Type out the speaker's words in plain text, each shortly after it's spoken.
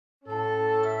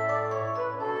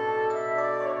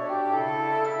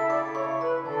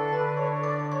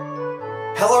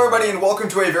Hello everybody and welcome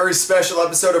to a very special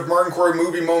episode of Marginkor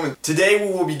Movie Moment. Today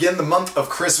we will begin the month of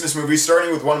Christmas movies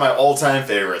starting with one of my all-time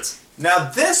favorites. Now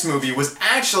this movie was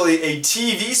actually a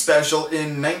TV special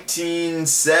in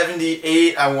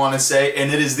 1978, I want to say,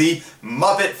 and it is the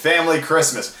Muppet Family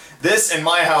Christmas. This, in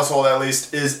my household at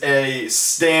least, is a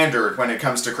standard when it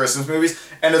comes to Christmas movies,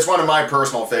 and it's one of my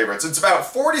personal favorites. It's about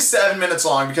 47 minutes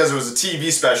long because it was a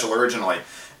TV special originally.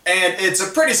 And it's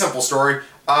a pretty simple story.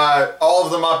 All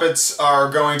of the Muppets are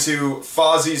going to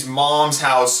Fozzie's mom's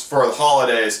house for the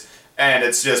holidays, and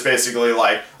it's just basically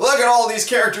like, look at all these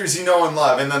characters you know and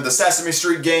love, and then the Sesame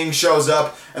Street gang shows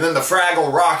up, and then the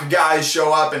Fraggle Rock guys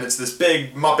show up, and it's this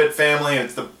big Muppet family, and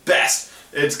it's the best.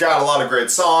 It's got a lot of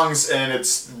great songs, and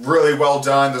it's really well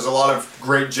done. There's a lot of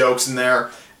great jokes in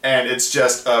there, and it's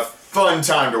just a fun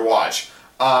time to watch.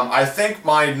 I think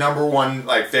my number one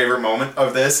favorite moment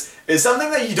of this is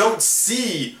something that you don't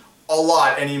see a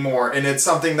lot anymore, and it's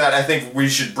something that I think we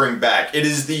should bring back. It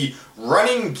is the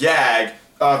running gag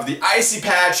of the icy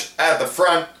patch at the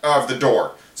front of the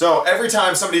door. So every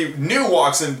time somebody new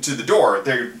walks into the door,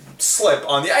 they slip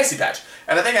on the icy patch.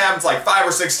 And I think it happens like 5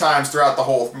 or 6 times throughout the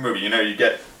whole movie. You know, you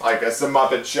get like some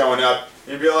Muppet showing up,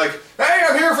 you'd be like, hey,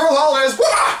 I'm here for the holidays,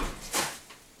 wah!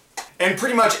 And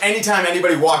pretty much anytime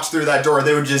anybody walked through that door,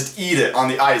 they would just eat it on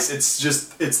the ice. It's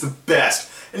the best.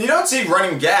 And you don't see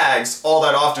running gags all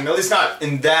that often, at least not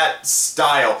in that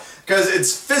style, because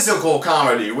it's physical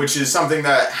comedy, which is something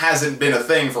that hasn't been a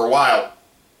thing for a while.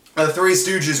 The Three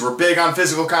Stooges were big on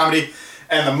physical comedy,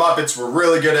 and the Muppets were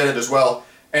really good at it as well,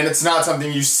 and it's not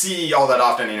something you see all that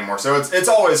often anymore. So it's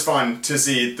always fun to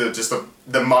see the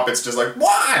Muppets just like,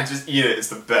 wah! Just eat it. It's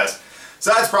the best. So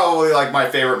that's probably like my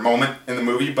favorite moment in the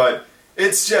movie, but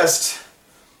it's such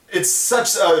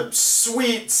a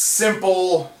sweet,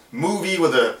 simple movie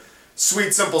with a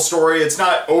sweet, simple story. It's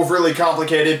not overly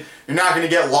complicated. You're not going to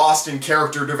get lost in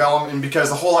character development because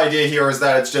the whole idea here is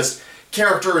that it's just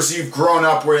characters you've grown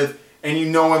up with and you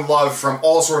know and love from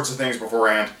all sorts of things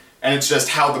beforehand. And it's just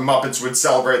how the Muppets would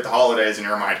celebrate the holidays in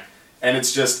your mind. And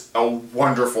it's just a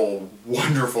wonderful,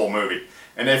 wonderful movie.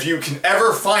 And if you can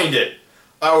ever find it,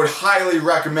 I would highly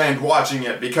recommend watching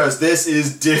it because this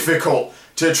is difficult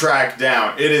to track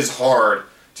down. It is hard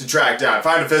to track down.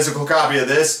 Find a physical copy of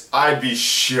this, I'd be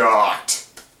shocked.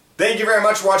 Thank you very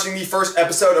much for watching the first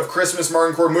episode of Christmas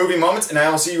Marginkor Movie Moments, and I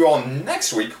will see you all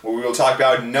next week where we will talk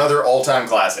about another all-time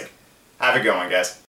classic. Have a good one, guys.